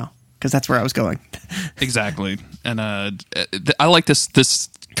nothing now. Because that's where I was going. Exactly. And I like this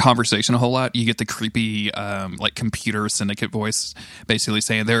conversation a whole lot. You get the creepy like computer syndicate voice basically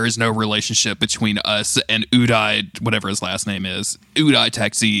saying there is no relationship between us and Udai, whatever his last name is, Udai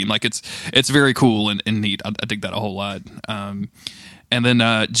Taksim. Like it's very cool and neat. I dig that a whole lot. And then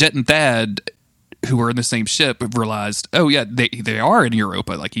Jet and Thad, who were in the same ship, have realized, oh yeah, they are in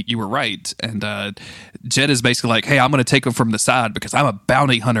Europa. Like you were right. And Jet is basically like, hey, I'm going to take them from the side because I'm a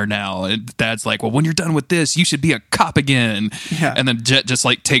bounty hunter now. And Thad's like, well, when you're done with this, you should be a cop again. Yeah. And then Jet just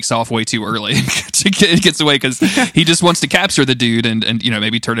like takes off way too early. He gets away because he just wants to capture the dude and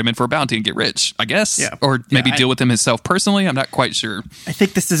maybe turn him in for a bounty and get rich, I guess. Yeah. Or maybe deal with him himself personally. I'm not quite sure. I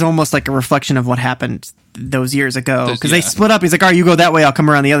think this is almost like a reflection of what happened those years ago, because they split up. He's like, all right, you go that way, I'll come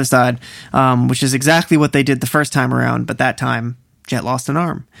around the other side, which is exactly what they did the first time around, but that time Jet lost an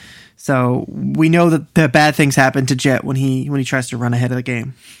arm. So we know that the bad things happen to Jet when he tries to run ahead of the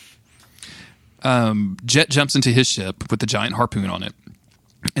game. Jet jumps into his ship with the giant harpoon on it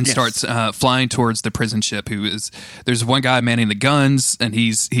and starts flying towards the prison ship. There's one guy manning the guns, and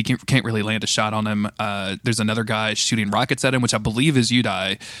he can't really land a shot on him. There's another guy shooting rockets at him, which I believe is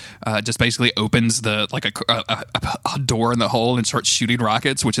Udai. Just basically opens a door in the hole and starts shooting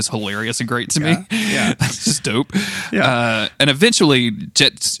rockets, which is hilarious and great to me. Yeah, that's just dope. Yeah. And eventually,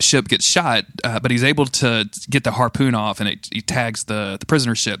 Jet's ship gets shot, but he's able to get the harpoon off, and he tags the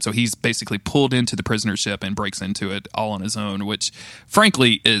prisoner ship. So he's basically pulled into the prisoner ship and breaks into it all on his own, which,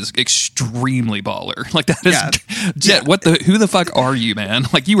 frankly, is extremely baller. Like, that is Jet. Who the fuck are you, man?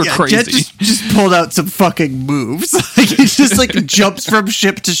 Like, you were crazy. Jet just pulled out some fucking moves. Like, he just like jumps from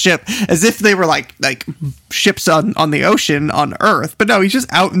ship to ship as if they were like ships on the ocean on Earth. But no, he's just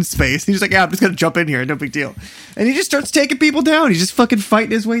out in space. He's just like, I'm just gonna jump in here, no big deal. And he just starts taking people down. He's just fucking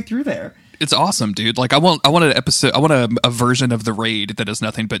fighting his way through there. It's awesome, dude. Like, I want an episode. I want a version of the raid that is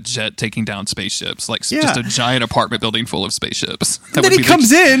nothing but Jet taking down spaceships, like just a giant apartment building full of spaceships. And then he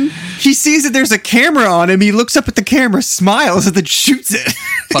comes in, he sees that there's a camera on him. He looks up at the camera, smiles, and then shoots it.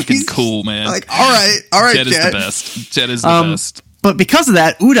 Fucking cool, man. Like, all right, Jet is the best. Jet is the best. But because of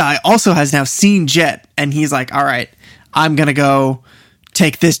that, Udai also has now seen Jet, and he's like, all right, I'm gonna go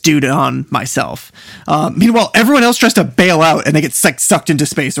take this dude on myself. Meanwhile, everyone else tries to bail out and they get sucked into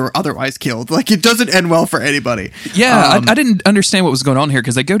space or otherwise killed. Like, it doesn't end well for anybody. Yeah, I didn't understand what was going on here,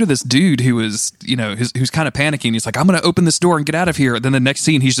 because they go to this dude who is, who's kind of panicking. He's like, I'm going to open this door and get out of here. Then the next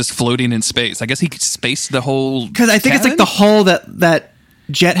scene, he's just floating in space. I guess he spaced the whole Because I think it's like the hull that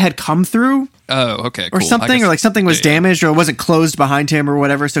Jet had come through. Oh, okay, cool. Or something, or like something was damaged, or it wasn't closed behind him, or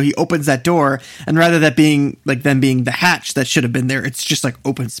whatever. So he opens that door, and rather than being the hatch that should have been there, it's just like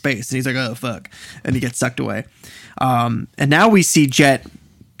open space, and he's like, "Oh fuck!" and he gets sucked away. And now we see Jet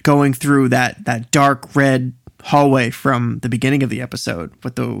going through that dark red hallway from the beginning of the episode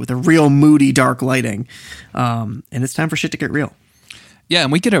with the real moody dark lighting, and it's time for shit to get real. Yeah,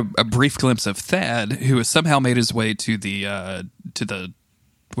 and we get a brief glimpse of Thad, who has somehow made his way to the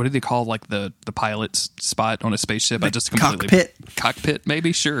what do they call, like, the pilot's spot on a spaceship? Cockpit,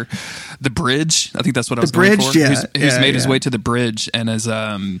 maybe, sure. The bridge, I think that's what I was going for. Who's made his way to the bridge and is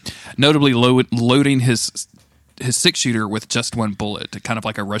notably loading his 6-shooter with just one bullet, kind of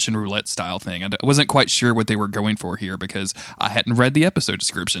like a Russian roulette style thing. I wasn't quite sure what they were going for here because I hadn't read the episode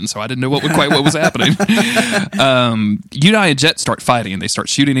description, so I didn't know what was happening. Udai and Jet start fighting. They start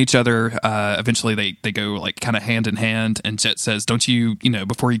shooting each other. Eventually, they go like kind of hand in hand, and Jet says, "Don't you,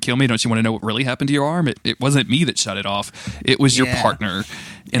 before you kill me, don't you want to know what really happened to your arm? It wasn't me that shut it off. It was your partner,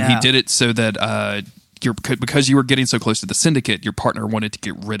 and he did it so that because you were getting so close to the syndicate, your partner wanted to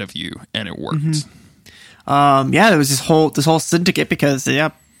get rid of you, and it worked." Mm-hmm. There was this whole syndicate because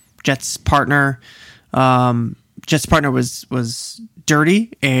Jet's partner was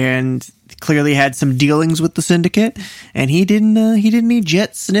dirty and clearly had some dealings with the syndicate, and he didn't need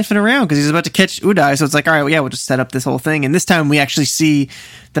Jet sniffing around because he was about to catch Udai. So it's like, all right, we'll just set up this whole thing. And this time we actually see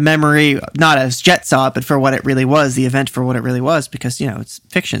the memory not as Jet saw it, but for what it really was, the event for what it really was, because it's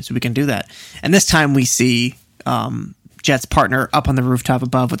fiction, so we can do that. And this time we see Jet's partner up on the rooftop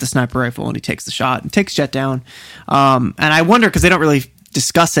above with the sniper rifle, and he takes the shot and takes Jet down. And I wonder, because they don't really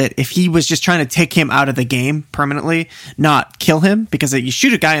discuss it, if he was just trying to take him out of the game permanently, not kill him, because you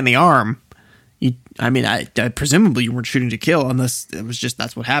shoot a guy in the arm. I presumably you weren't shooting to kill unless it was just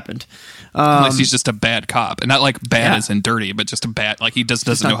that's what happened. Unless he's just a bad cop, and not like bad as in dirty, but just a bad, like he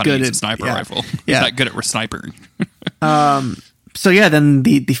doesn't know how to use a sniper rifle. He's not good at sniping. So then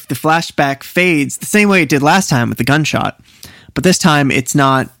the flashback fades the same way it did last time with the gunshot, but this time it's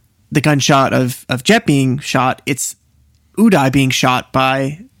not the gunshot of Jet being shot; it's Udai being shot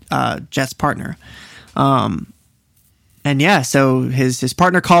by Jet's partner. So his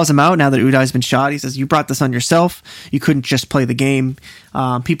partner calls him out now that Udai's been shot. He says, "You brought this on yourself. You couldn't just play the game.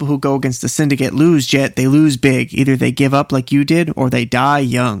 People who go against the syndicate lose, Jet. They lose big. Either they give up like you did, or they die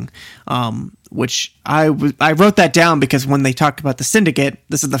young." Which I wrote that down because when they talked about the syndicate,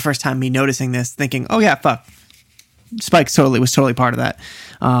 this is the first time me noticing this, thinking, "Oh yeah, fuck." Spike was totally part of that.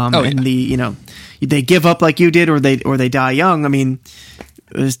 And they give up like you did, or they die young. I mean,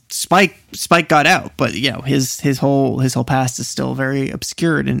 Spike got out, but his whole past is still very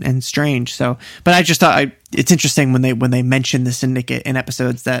obscured and strange. So, but I just thought it's interesting when they mention the syndicate in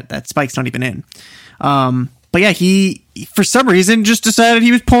episodes that Spike's not even in. But yeah, he for some reason just decided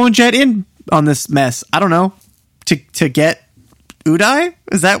he was pulling Jet in on this mess. I don't know, to get Udai.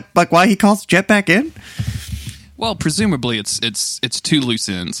 Is that like why he calls Jet back in? Well, presumably it's two loose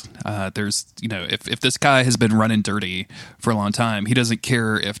ends. There's, if this guy has been running dirty for a long time, he doesn't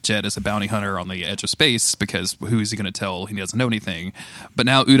care if Jet is a bounty hunter on the edge of space, because who is he going to tell? He doesn't know anything. But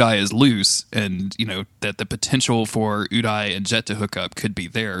now Uday is loose, and that the potential for Uday and Jet to hook up could be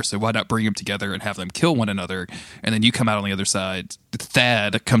there. So why not bring them together and have them kill one another? And then you come out on the other side.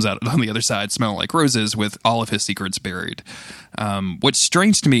 Thad comes out on the other side smelling like roses with all of his secrets buried. What's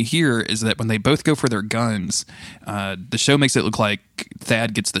strange to me here is that when they both go for their guns, the show makes it look like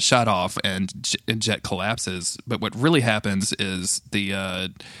Thad gets the shot off and Jet collapses. But what really happens is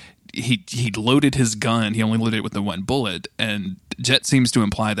he loaded his gun. He only loaded it with the one bullet, and Jet seems to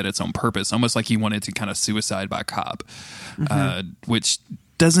imply that it's on purpose, almost like he wanted to kind of suicide by cop, which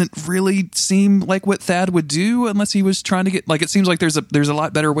doesn't really seem like what Thad would do unless he was trying to get, like, it seems like there's a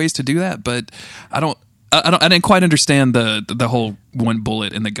lot better ways to do that, but I didn't quite understand the whole one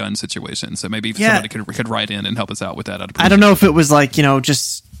bullet in the gun situation. So maybe if somebody could write in and help us out with that. I don't know if it was like,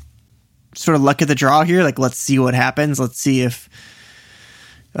 just sort of luck of the draw here. Like, let's see what happens. Let's see if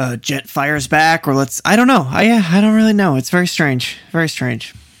Jet fires back, or I don't know. I don't really know. It's very strange,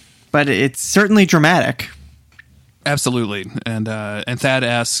 but it's certainly dramatic. Absolutely. And Thad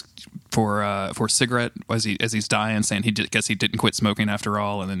asked for a cigarette as he's dying, saying guess he didn't quit smoking after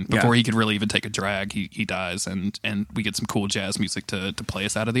all. And then before he could really even take a drag, he dies, and we get some cool jazz music to play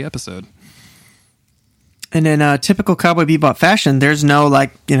us out of the episode. And in typical Cowboy Bebop fashion, there's no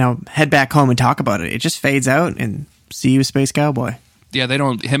head back home and talk about it. It just fades out and see you, Space Cowboy. Yeah,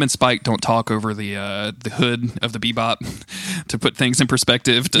 him and Spike don't talk over the hood of the Bebop to put things in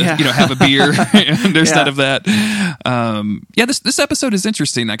perspective, to have a beer instead of that. This episode is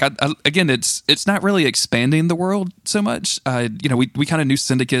interesting. Like, again, it's not really expanding the world so much. We kind of knew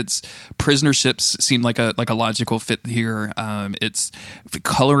Syndicate's prisoner ships seemed like a logical fit here. It's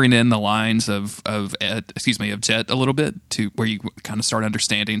coloring in the lines of Jet a little bit, to where you kind of start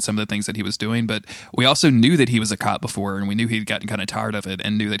understanding some of the things that he was doing. But we also knew that he was a cop before, and we knew he'd gotten kind of tired of it,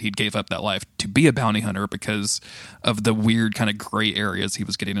 and knew that he'd gave up that life to be a bounty hunter because of the weird kind of gray areas he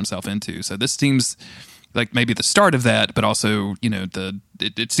was getting himself into. So this seems like maybe the start of that, but also,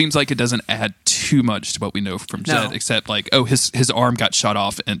 it seems like it doesn't add too much to what we know from Jet, except like, his arm got shot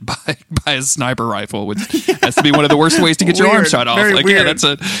off and by a sniper rifle, which has to be one of the worst ways to get your arm shot off. Very like, weird. It's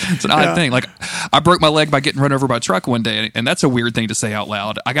an odd thing. Like, I broke my leg by getting run over by a truck one day, and that's a weird thing to say out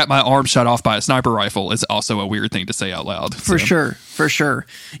loud. I got my arm shot off by a sniper rifle is also a weird thing to say out loud. For sure.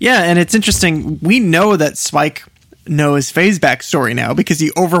 Yeah, and it's interesting. We know that Spike knows Faye's backstory now because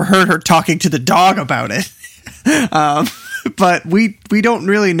he overheard her talking to the dog about it. But we don't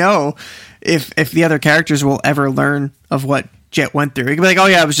really know if the other characters will ever learn of what Jet went through. He could be like, oh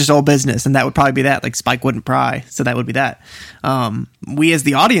yeah, it was just old business, and that would probably be that. Like, Spike wouldn't pry, so that would be that. We as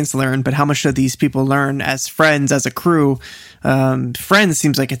the audience learn, but how much do these people learn as friends, as a crew? Friends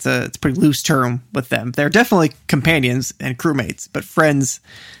seems like it's a pretty loose term with them. They're definitely companions and crewmates, but friends,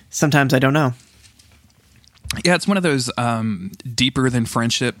 sometimes I don't know. Yeah, it's one of those deeper than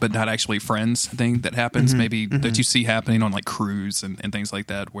friendship, but not actually friends thing that happens. Maybe that you see happening on like crews and things like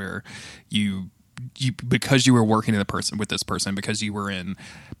that, where you because you were working with this person, because you were in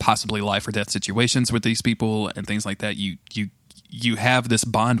possibly life or death situations with these people and things like that, you have this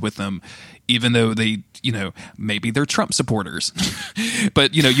bond with them, even though they, maybe they're Trump supporters,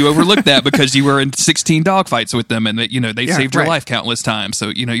 but you overlook that because you were in 16 dogfights with them, and that they saved your life countless times. So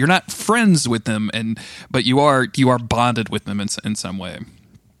you're not friends with them, but you are bonded with them in some way.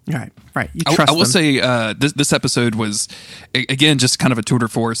 Right. You trust I will them. say this episode was, again, just kind of a tour de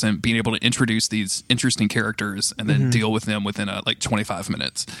force, and being able to introduce these interesting characters and then deal with them within 25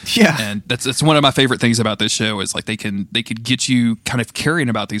 minutes. Yeah, and that's one of my favorite things about this show, is like they could get you kind of caring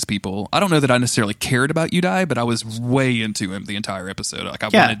about these people. I don't know that I necessarily cared about Uday, but I was way into him the entire episode. Like, I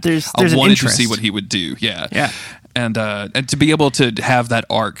wanted to see what he would do. Yeah. And to be able to have that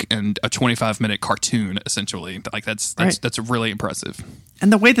arc and a 25-minute cartoon, essentially, like that's really impressive.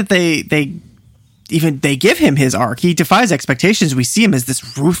 And the way that they give him his arc, he defies expectations. We see him as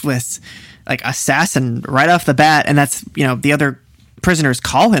this ruthless, like, assassin right off the bat, and that's, the other prisoners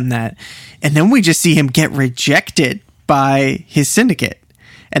call him that. And then we just see him get rejected by his syndicate.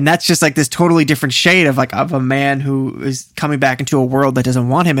 And that's just like this totally different shade of a man who is coming back into a world that doesn't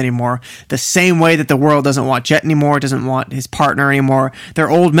want him anymore. The same way that the world doesn't want Jet anymore, doesn't want his partner anymore.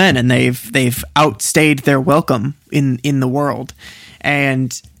 They're old men, and they've outstayed their welcome in the world. And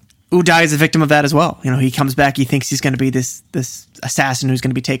Uday is a victim of that as well. He comes back, he thinks he's going to be this assassin who's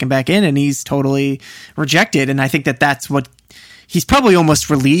going to be taken back in, and he's totally rejected. And I think that's what he's probably almost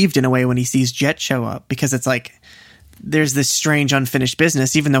relieved in a way when he sees Jet show up, because it's like, there's this strange unfinished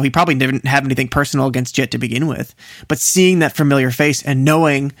business, even though he probably didn't have anything personal against Jet to begin with. But seeing that familiar face and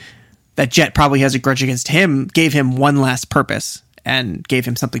knowing that Jet probably has a grudge against him gave him one last purpose and gave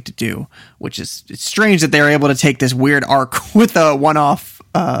him something to do, which is it's strange that they're able to take this weird arc with a one-off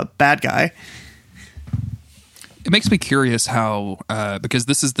bad guy. It makes me curious how, because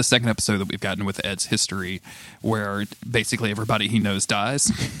this is the second episode that we've gotten with Ed's history, where basically everybody he knows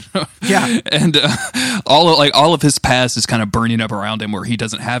dies. Yeah, and all of his past is kind of burning up around him, where he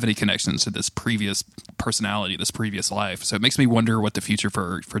doesn't have any connections to this previous personality, this previous life. So it makes me wonder what the future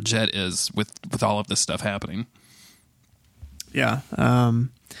for Jet is with all of this stuff happening. Yeah,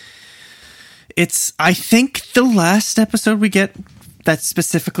 it's I think the last episode we get that's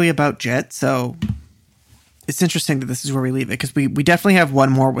specifically about Jet, so. It's interesting that this is where we leave it because we definitely have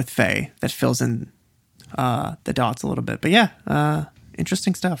one more with Faye that fills in the dots a little bit. But yeah,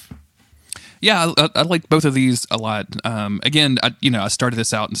 interesting stuff. Yeah, I like both of these a lot. Again, I started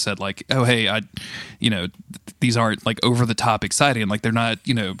this out and said like, oh hey, these aren't like over the top exciting. Like they're not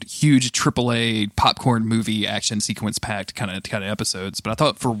huge AAA popcorn movie action sequence packed kind of episodes. But I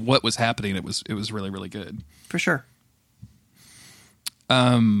thought for what was happening, it was really really good. For sure.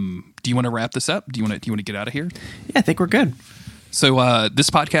 Do you want to wrap this up? Do you want to get out of here? Yeah, I think we're good. So this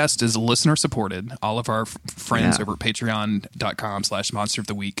podcast is listener supported. All of our friends over at patreon.com/monster of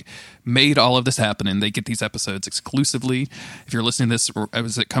the week made all of this happen, and they get these episodes exclusively. If you're listening to this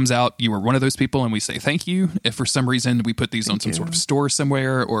as it comes out, you were one of those people, and we say thank you. If for some reason we put these on some sort of store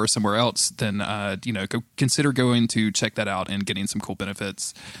somewhere or somewhere else, then consider going to check that out and getting some cool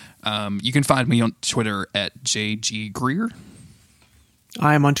benefits. You can find me on Twitter at JGGreer.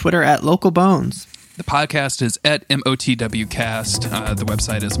 I am on Twitter at LocalBones. The podcast is at MOTWcast. The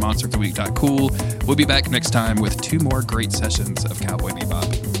website is monsteroftheweek.cool. We'll be back next time with 2 more great sessions of Cowboy Bebop.